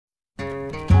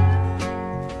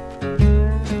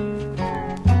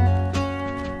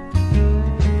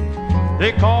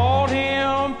They called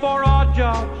him for odd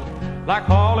jobs, like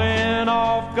hauling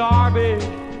off garbage,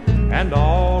 and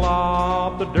all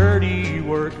of the dirty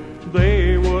work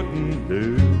they wouldn't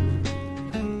do.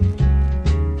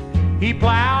 He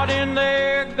plowed in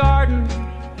their gardens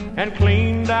and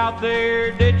cleaned out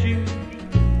their ditches.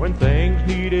 When things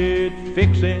needed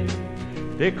fixing,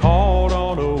 they called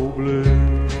on Old Blue.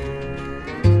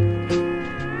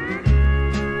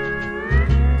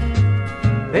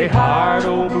 They hired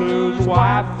Old Blue's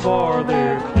wife for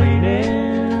their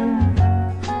cleaning.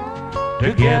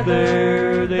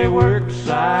 Together they worked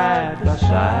side by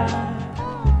side.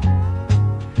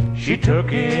 She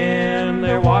took in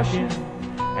their washing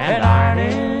and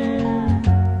ironing.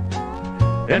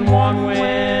 Then one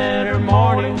winter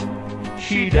morning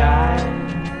she died.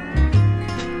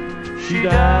 She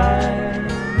died.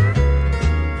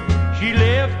 She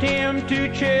left him 2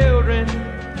 children.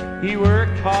 He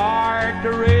worked hard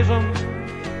to raise them.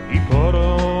 He put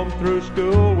them through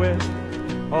school with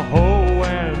a hoe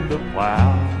and a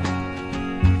plow.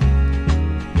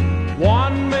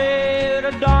 One made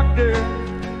a doctor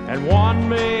and one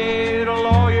made a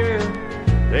lawyer.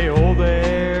 They owe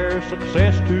their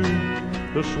success to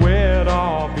the sweat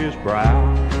off his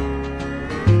brow.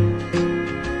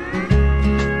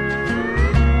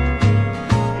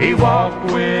 He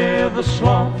walked with a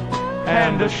slump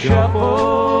and a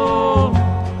shuffle,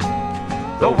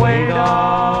 the weight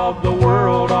of the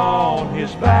world on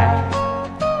his back.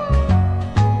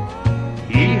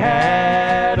 He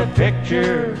had a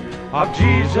picture of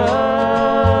Jesus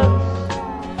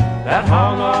that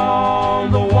hung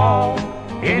on the wall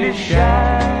in his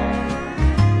shack.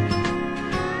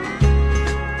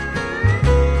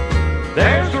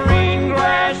 There's green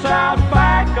grass out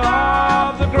back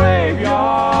of the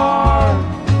graveyard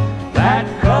that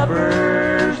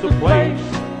covers the place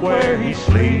where he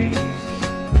sleeps.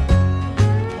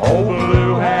 Old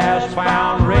Blue has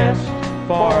found rest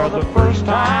for the first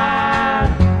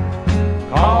time,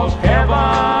 'cause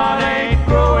heaven ain't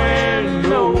growing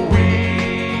no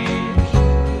weeds.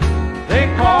 They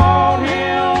called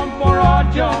him for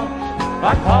odd jobs,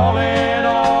 like hauling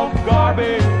off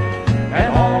garbage,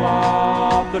 and all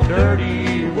of the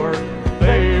dirty work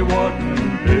they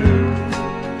wouldn't do.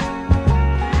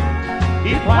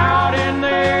 He plowed in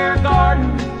their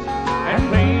gardens and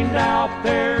cleaned out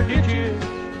their ditches.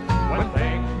 When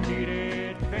things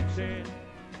needed fixing,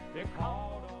 they called